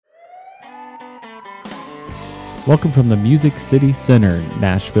Welcome from the Music City Center,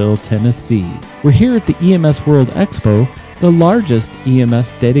 Nashville, Tennessee. We're here at the EMS World Expo, the largest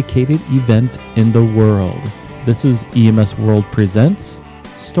EMS dedicated event in the world. This is EMS World Presents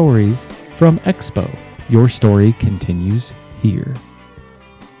Stories from Expo. Your story continues here.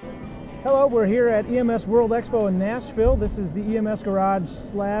 Hello, we're here at EMS World Expo in Nashville. This is the EMS Garage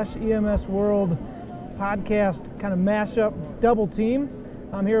 / EMS World podcast kind of mashup double team.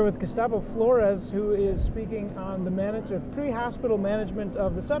 I'm here with Gustavo Flores, who is speaking on the pre-hospital management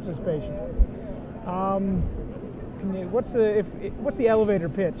of the sepsis patient. What's the elevator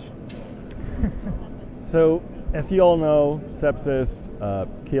pitch? So, as you all know, sepsis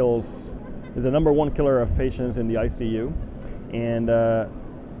is the number one killer of patients in the ICU, and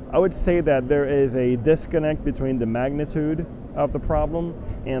I would say that there is a disconnect between the magnitude of the problem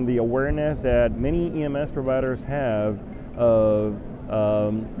and the awareness that many EMS providers have of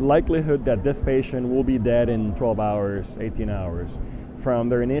likelihood that this patient will be dead in 12 hours, 18 hours from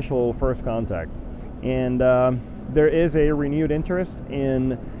their initial first contact. And there is a renewed interest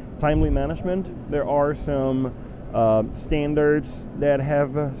in timely management. There are some standards that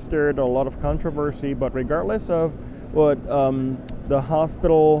have stirred a lot of controversy, but regardless of what the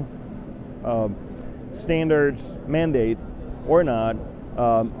hospital standards mandate or not,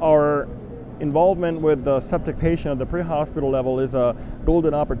 our involvement with the septic patient at the pre-hospital level is a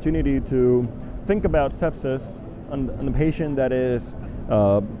golden opportunity to think about sepsis on the patient that has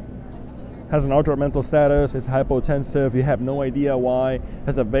an altered mental status, is hypotensive, you have no idea why,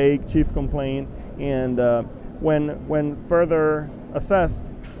 has a vague chief complaint, and when further assessed,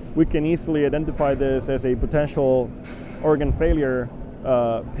 we can easily identify this as a potential organ failure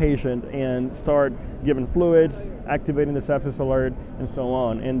patient and start giving fluids, activating the sepsis alert, and so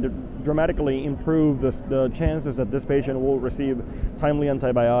on, and dramatically improve the chances that this patient will receive timely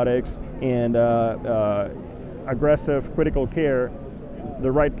antibiotics and aggressive critical care,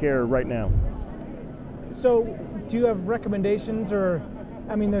 the right care right now. So, do you have recommendations, there's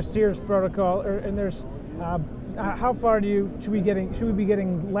SEERS protocol, and there's how far should we be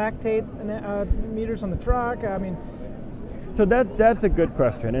getting lactate meters on the truck? So that's a good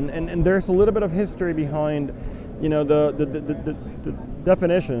question, and there's a little bit of history behind, the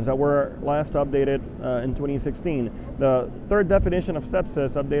definitions that were last updated in 2016. The third definition of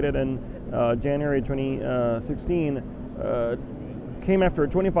sepsis, updated in January 2016, came after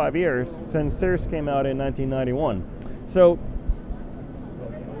 25 years since SEERS came out in 1991. So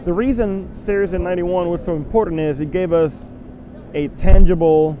the reason SEERS in 91 was so important is it gave us a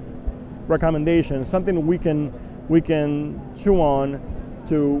tangible recommendation, something we can chew on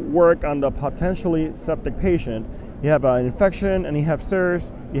to work on the potentially septic patient. You have an infection and you have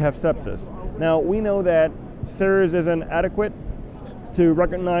SEERS, you have sepsis. Now we know that SEERS isn't adequate to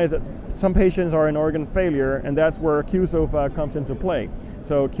recognize that some patients are in organ failure, and that's where qSOFA comes into play.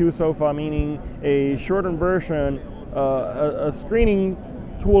 So qSOFA meaning a shortened version, a screening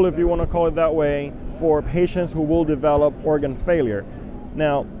tool, if you want to call it that way, for patients who will develop organ failure.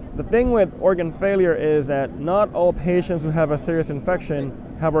 Now, the thing with organ failure is that not all patients who have a serious infection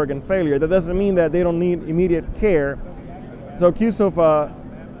have organ failure. That doesn't mean that they don't need immediate care. So qSOFA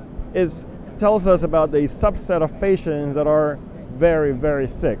tells us about the subset of patients that are very, very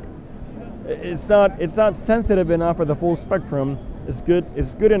sick. It's not sensitive enough for the full spectrum. It's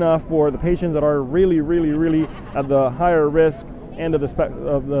good enough for the patients that are really, really, really at the higher risk end of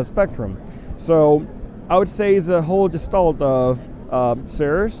the spectrum. So I would say it's a whole gestalt of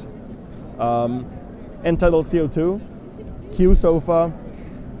SEERS, end-tidal CO2, qSOFA,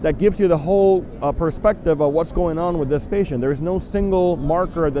 that gives you the whole perspective of what's going on with this patient. There's no single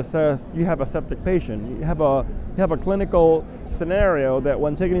marker that says you have a septic patient. You have a clinical scenario that,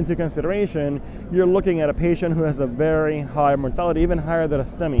 when taken into consideration, you're looking at a patient who has a very high mortality, even higher than a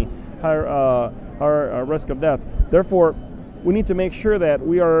STEMI, higher risk of death. Therefore, we need to make sure that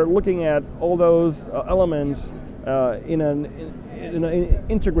we are looking at all those elements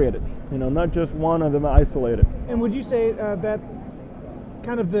integrated, not just one of them isolated. And would you say that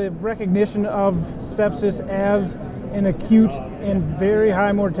kind of the recognition of sepsis as an acute and very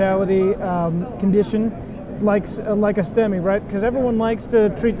high mortality condition, like a STEMI, right? Because everyone likes to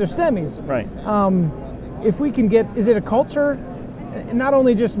treat their STEMIs. Right. If we can is it a culture? Not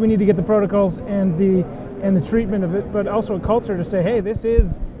only just we need to get the protocols and the treatment of it, but also a culture to say, hey, this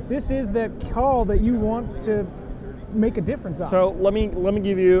is that call that you want to make a difference on. So let me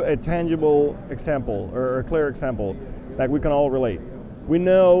give you a tangible example, or a clear example that we can all relate. We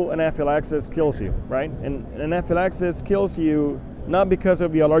know anaphylaxis kills you, right? And anaphylaxis kills you not because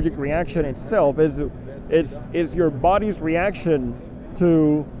of the allergic reaction itself. It's your body's reaction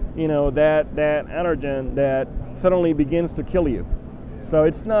to that allergen that suddenly begins to kill you. So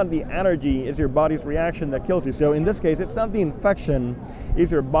it's not the allergy, it's your body's reaction that kills you. So in this case, it's not the infection,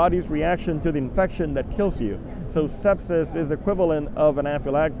 it's your body's reaction to the infection that kills you. So sepsis is equivalent of an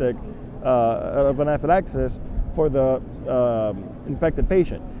anaphylactic, of an anaphylaxis for the infected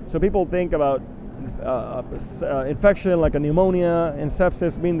patient. So people think about infection like a pneumonia and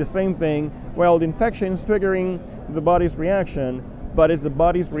sepsis being the same thing. Well, the infection is triggering the body's reaction, but it's the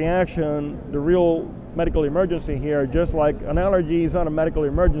body's reaction, the real medical emergency here, just like an allergy is not a medical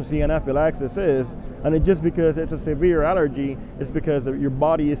emergency, anaphylaxis is, and it just because it's a severe allergy, it's because your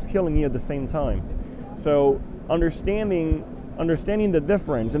body is killing you at the same time. So understanding the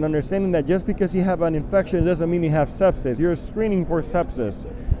difference and understanding that just because you have an infection doesn't mean you have sepsis. You're screening for sepsis,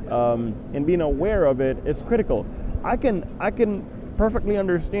 and being aware of it is critical. I can perfectly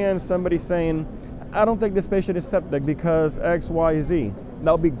understand somebody saying, I don't think this patient is septic because X, Y, Z.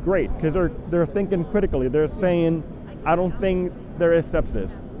 That would be great because they're thinking critically. They're saying, I don't think there is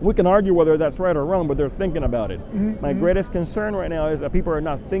sepsis. We can argue whether that's right or wrong, but they're thinking about it. My greatest concern right now is that people are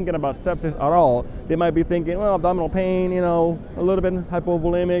not thinking about sepsis at all. They might be thinking, well, abdominal pain, a little bit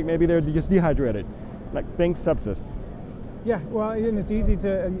hypovolemic, maybe they're just dehydrated. Like, think sepsis. Yeah, well, and it's easy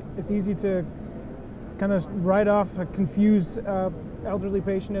to kind of write off a confused elderly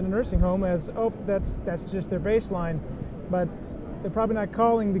patient in a nursing home as, oh, that's just their baseline, but they're probably not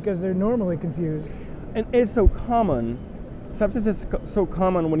calling because they're normally confused. And it's so common. Sepsis is so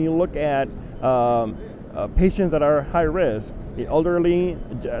common when you look at patients that are high risk, the elderly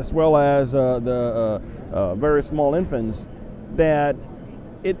as well as the very small infants, that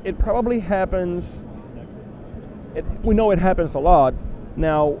it probably happens. We know it happens a lot.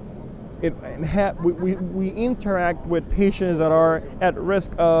 Now, we interact with patients that are at risk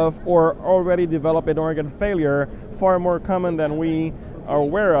of or already developing organ failure far more common than we are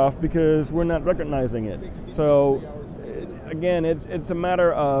aware of because we're not recognizing it. So again, it's a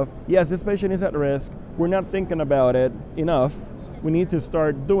matter of, yes, this patient is at risk. We're not thinking about it enough. We need to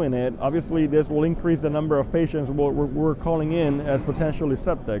start doing it. Obviously, this will increase the number of patients we're calling in as potentially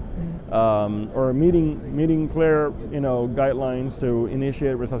septic, or meeting clear guidelines to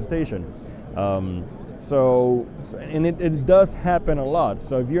initiate resuscitation. And it does happen a lot.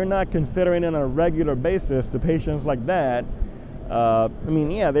 So if you're not considering on a regular basis the patients like that,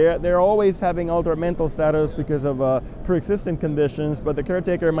 they're always having altered mental status because of pre-existing conditions, but the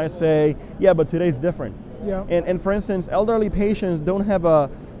caretaker might say, yeah, but today's different. Yeah. And for instance, elderly patients don't have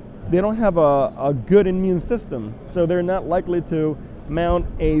a good immune system, so they're not likely to mount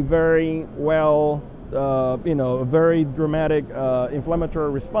a very a very dramatic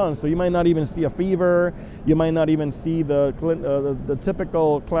inflammatory response. So you might not even see a fever. You might not even see the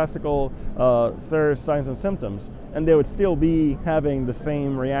typical classical SARS signs and symptoms, and they would still be having the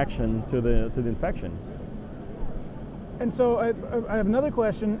same reaction to the infection. And so I have another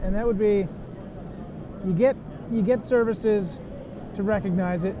question, and that would be, you get services to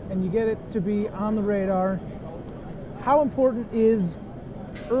recognize it, and you get it to be on the radar. How important is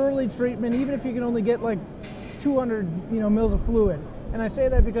early treatment, even if you can only get like 200 mils of fluid? And I say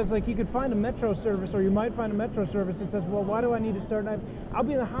that because you could find a metro service, or you might find a metro service that says, well, why do I need to start? I'll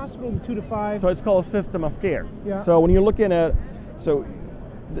be in the hospital 2 to 5. So it's called system of care. Yeah. So when you're looking at, the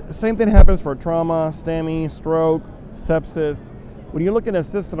same thing happens for trauma, STEMI, stroke, sepsis. When you're looking at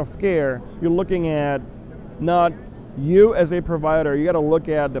system of care, you're looking at not you as a provider, you got to look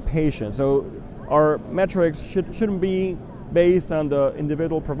at the patient. So our metrics shouldn't be based on the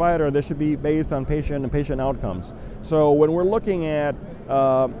individual provider, they should be based on patient and patient outcomes. So when we're looking at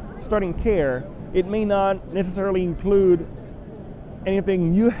starting care, it may not necessarily include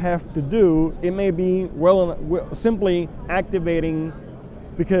anything you have to do. It may be simply activating,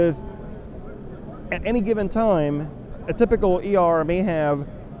 because at any given time, a typical ER may have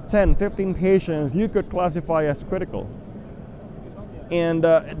 10, 15 patients you could classify as critical. And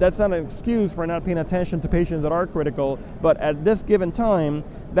that's not an excuse for not paying attention to patients that are critical, but at this given time,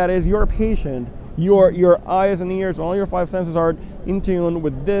 that is your patient. Your eyes and ears, all your 5 senses are in tune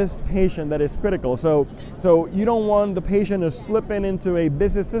with this patient that is critical. So you don't want the patient to slip into a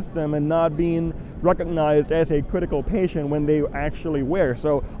busy system and not being recognized as a critical patient when they actually were.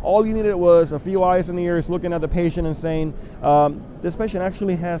 So all you needed was a few eyes and ears looking at the patient and saying, this patient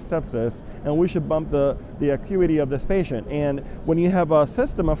actually has sepsis, and we should bump the acuity of this patient. And when you have a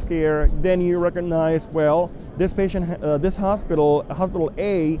system of care, then you recognize, well, this patient, this hospital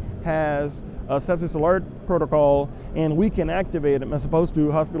A has a sepsis alert protocol, and we can activate them as opposed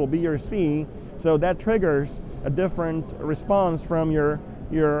to hospital B or C. So that triggers a different response from your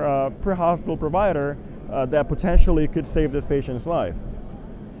pre-hospital provider that potentially could save this patient's life.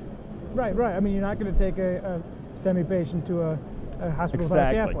 Right. I mean, you're not going to take a STEMI patient to a hospital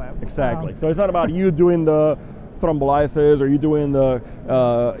without a cath lab. Exactly. So it's not about you doing the thrombolysis or you doing the,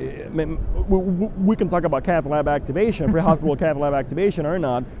 we can talk about cath lab activation, pre-hospital cath lab activation or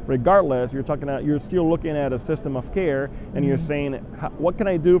not. Regardless, you're still looking at a system of care, and you're saying, what can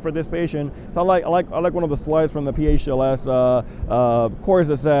I do for this patient? So I like one of the slides from the PHLS course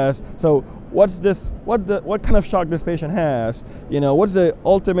that says, so what kind of shock this patient has? What's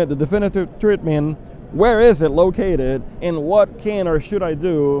the definitive treatment? Where is it located? And what can or should I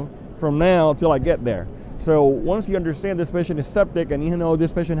do from now till I get there? So once you understand this patient is septic, and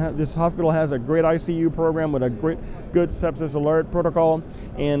this hospital has a great ICU program with a good sepsis alert protocol,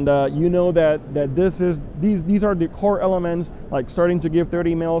 and that these are the core elements, like starting to give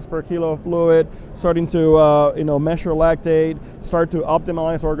 30 mL per kilo of fluid, starting to measure lactate, start to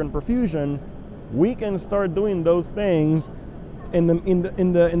optimize organ perfusion, we can start doing those things in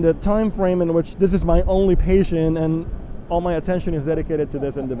the time frame in which this is my only patient and all my attention is dedicated to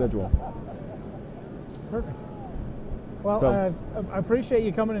this individual. Perfect. Well, I appreciate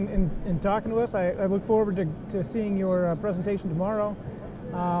you coming and talking to us. I look forward to seeing your presentation tomorrow.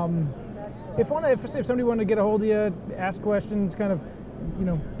 If somebody wanted to get a hold of you, ask questions, kind of,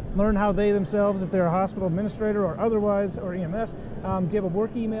 learn how they themselves, if they're a hospital administrator or otherwise, or EMS, do you have a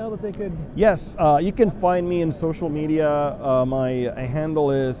work email that they could? Yes, you can find me in social media. My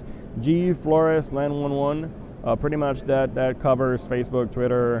handle is gflores911. Pretty much that covers Facebook,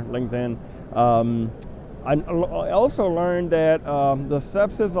 Twitter, LinkedIn. I also learned that the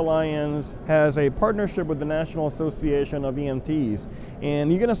Sepsis Alliance has a partnership with the National Association of EMTs, and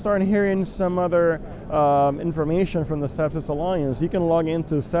you're going to start hearing some other information from the Sepsis Alliance. You can log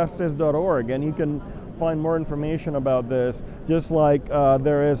into sepsis.org and you can find more information about this, just like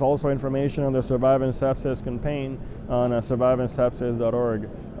there is also information on the Surviving Sepsis campaign on survivingsepsis.org.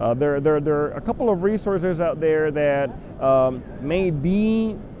 There are a couple of resources out there that may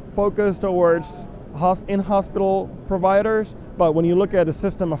be focused towards in-hospital providers, but when you look at a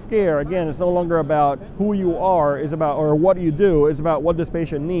system of care, again, it's no longer about who you are, or what you do, it's about what this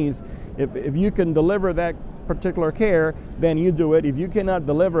patient needs. If you can deliver that particular care, then you do it. If you cannot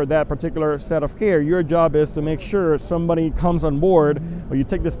deliver that particular set of care, your job is to make sure somebody comes on board, or you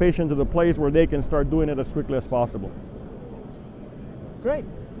take this patient to the place where they can start doing it as quickly as possible. Great.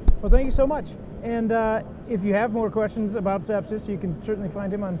 Well, thank you so much. And if you have more questions about sepsis, you can certainly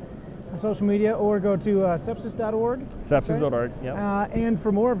find him on social media or go to sepsis.org. Sepsis.org, yeah. And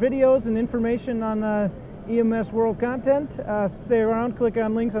for more videos and information on EMS World content, stay around, click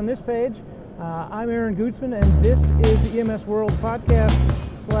on links on this page. I'm Aaron Gutzman, and this is the EMS World podcast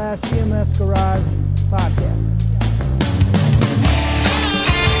 / EMS Garage podcast.